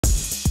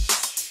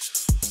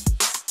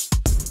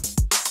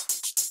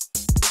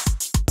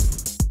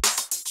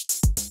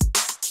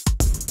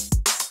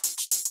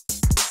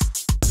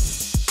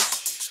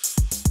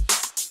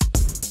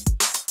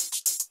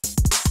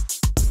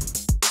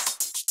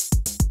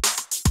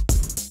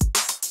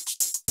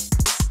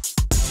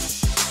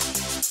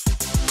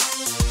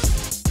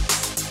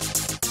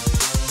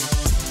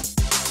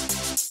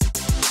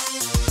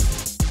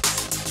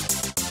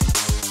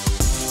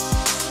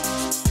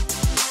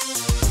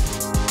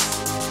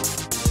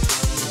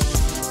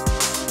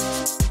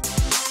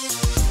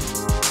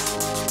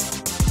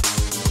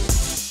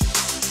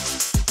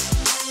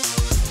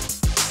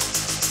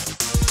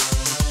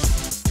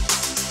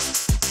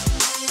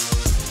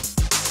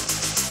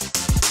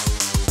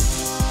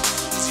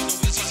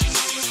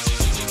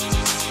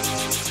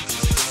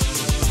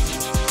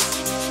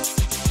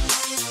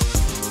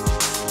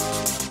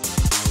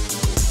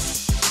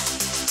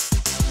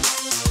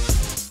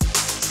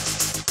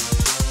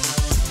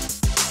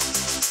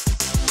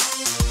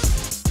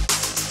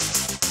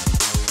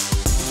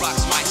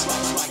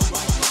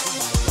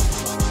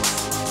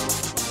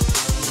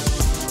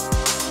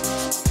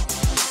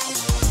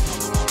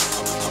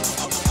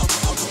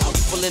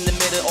People in the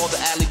middle or the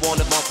alley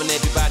wanna bump, and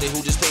everybody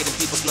who just paid and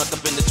people snuck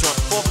up in the trunk.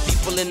 For the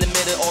people in the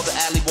middle or the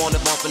alley wanna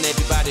bump, and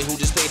everybody who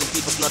just paid and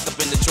people snuck up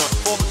in the trunk.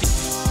 For the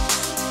people.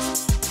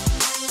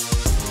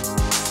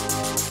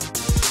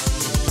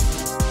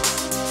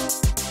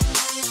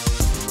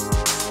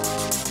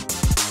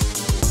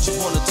 What you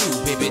wanna do,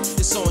 baby?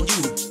 It's on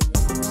you.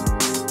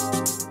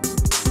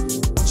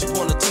 What you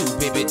wanna do,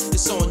 baby?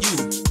 It's on you.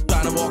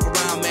 Trying to walk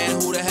around, man,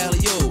 who the hell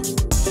are you?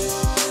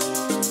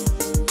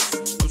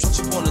 What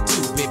you wanna do,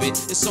 baby?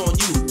 It's on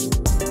you.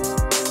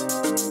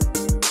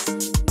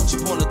 What you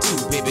wanna do,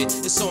 baby?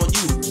 It's on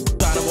you.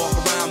 Trying to walk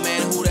around,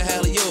 man, who the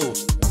hell are you?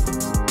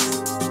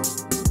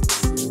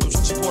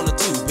 What you wanna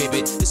do, baby?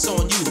 It's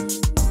on you.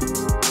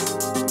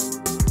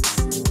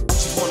 What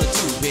you wanna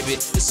do, baby?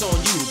 It's on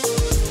you.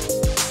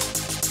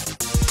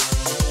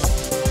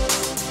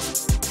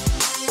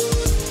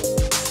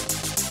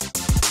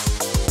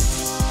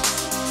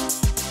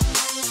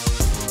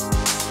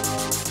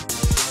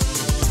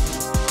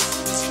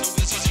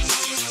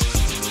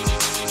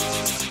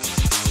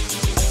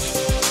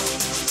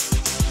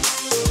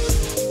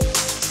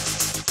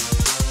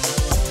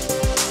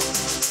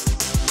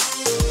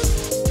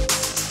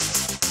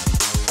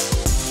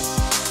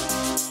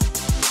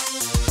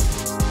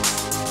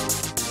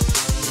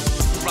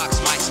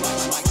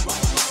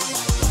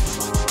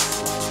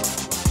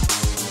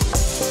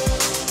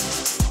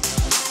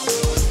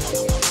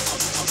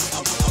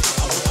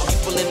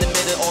 People in the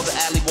middle or the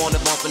alley wanna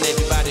bump, and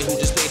everybody who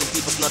just paid and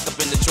people snuck up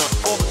in the trunk.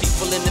 All the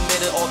people in the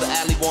middle or the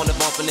alley wanna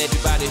bump, and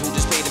everybody who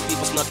just paid and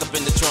people snuck up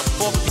in the trunk.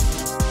 All the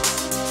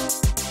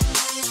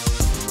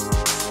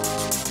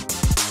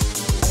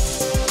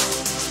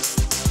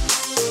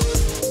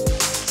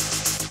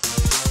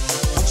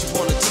What you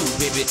wanna do,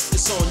 baby?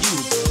 It's on you.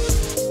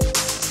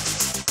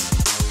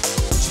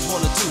 What you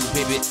wanna do,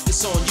 baby?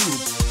 It's on you.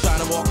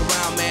 Trying to walk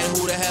around, man,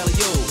 who the hell are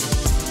you?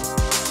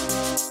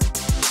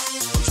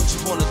 What you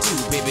wanna do,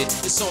 baby?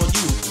 It's on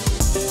you.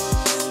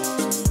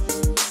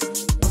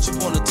 What you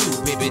wanna do,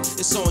 baby?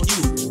 It's on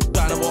you.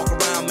 Trying to walk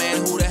around, man,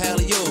 who the hell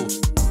are you?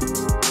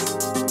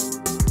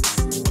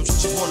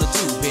 What you wanna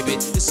do, baby?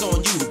 It's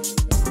on you.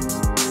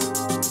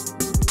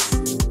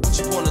 What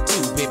you wanna do,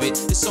 baby?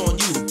 It's on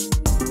you.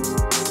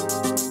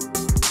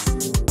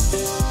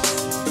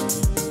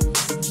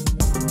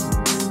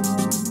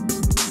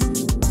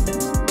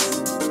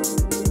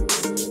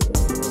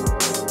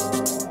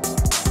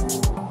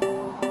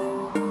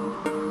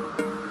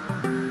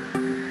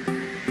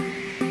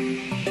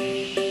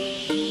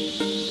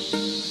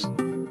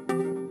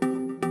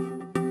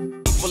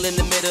 People in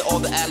the middle or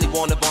the alley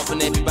wanna bump,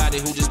 and everybody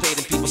who just paid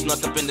and people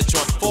snuck up in the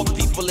trunk. For the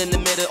people in the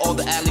middle or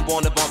the alley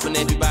wanna bump, and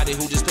everybody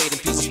who just paid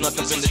and people snuck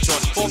up in the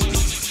trunk. For the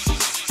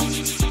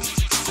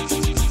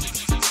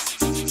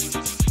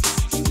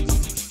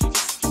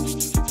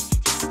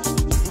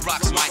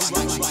Rocks mics.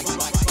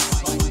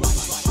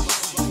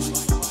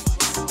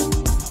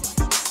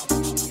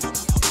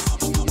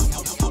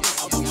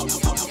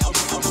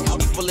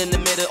 People in the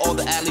middle or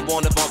the alley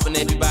wanna bump, and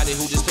everybody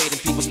who just paid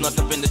and people snuck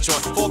up in the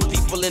trunk. For the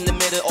people in the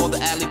middle or the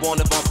alley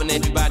wanna bump, and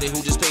everybody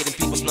who just paid and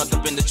people snuck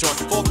up in the trunk.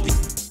 For the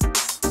people.